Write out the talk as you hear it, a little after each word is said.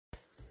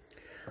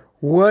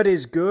What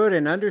is good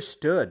and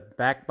understood?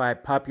 Backed by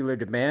popular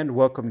demand,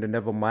 welcome to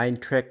Neville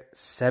Mind Trick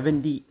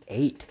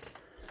 78.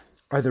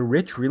 Are the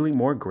rich really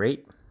more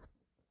great?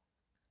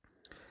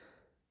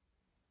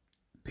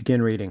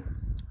 Begin reading.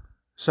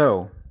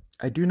 So,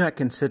 I do not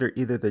consider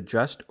either the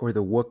just or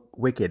the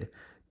wicked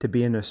to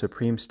be in a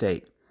supreme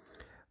state,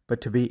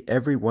 but to be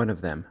every one of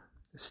them.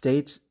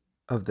 States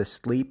of the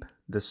sleep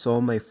the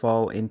soul may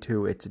fall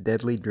into its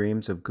deadly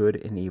dreams of good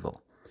and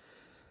evil,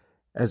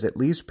 as it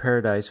leaves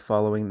paradise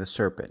following the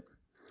serpent.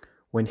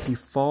 When he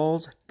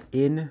falls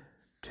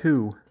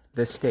into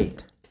the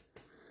state,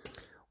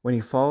 when he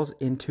falls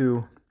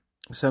into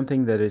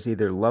something that is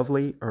either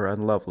lovely or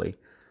unlovely,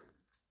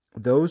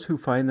 those who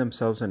find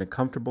themselves in a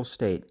comfortable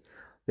state,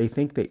 they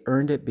think they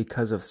earned it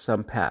because of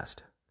some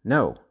past.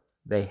 No,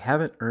 they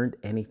haven't earned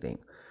anything.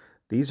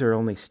 These are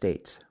only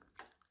states.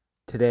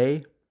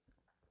 Today,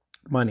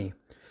 money.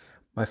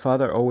 My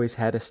father always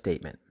had a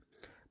statement.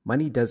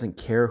 Money doesn't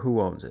care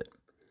who owns it.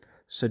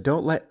 So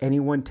don't let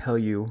anyone tell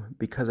you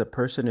because a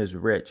person is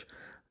rich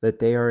that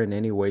they are in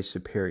any way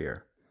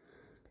superior.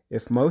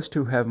 If most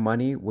who have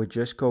money would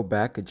just go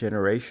back a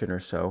generation or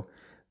so,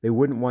 they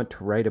wouldn't want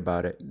to write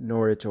about it,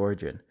 nor its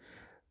origin.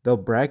 They'll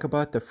brag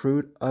about the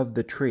fruit of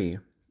the tree,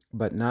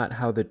 but not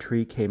how the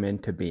tree came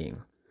into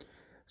being.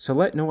 So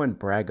let no one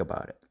brag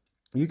about it.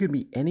 You can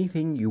be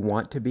anything you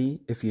want to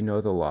be if you know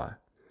the law.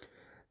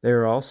 They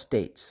are all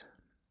states.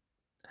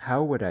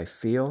 How would I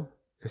feel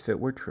if it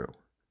were true?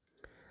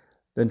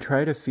 Then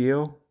try to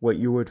feel what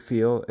you would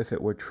feel if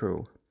it were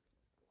true.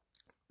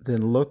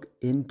 Then look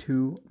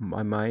into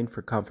my mind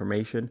for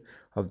confirmation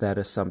of that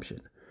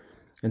assumption.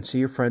 And see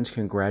your friends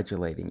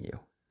congratulating you.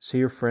 See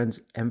your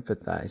friends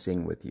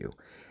empathizing with you.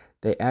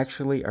 They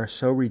actually are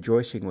so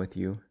rejoicing with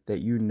you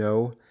that you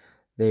know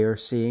they are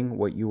seeing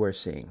what you are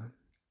seeing.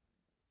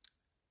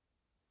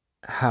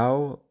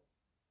 How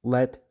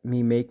let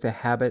me make the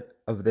habit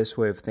of this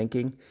way of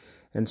thinking,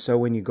 and so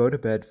when you go to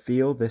bed,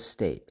 feel this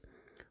state.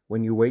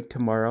 When you wake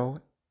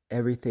tomorrow,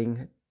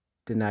 everything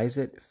denies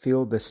it,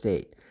 feel the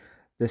state.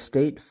 The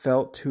state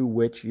felt to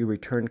which you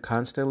return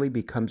constantly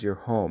becomes your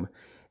home,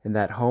 and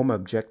that home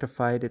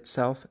objectified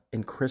itself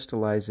and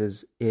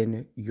crystallizes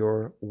in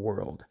your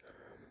world.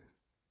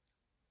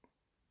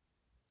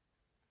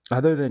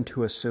 Other than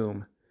to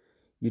assume,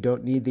 you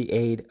don't need the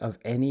aid of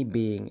any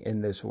being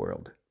in this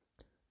world.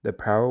 The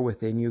power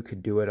within you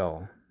could do it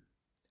all.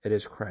 It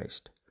is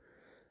Christ.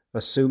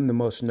 Assume the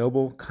most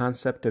noble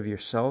concept of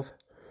yourself,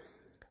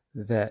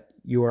 that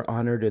you are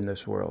honored in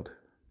this world.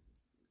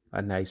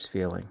 A nice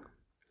feeling.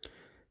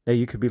 Now,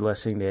 you could be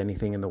listening to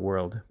anything in the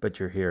world, but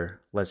you're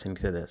here listening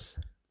to this.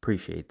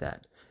 Appreciate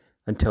that.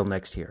 Until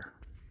next year.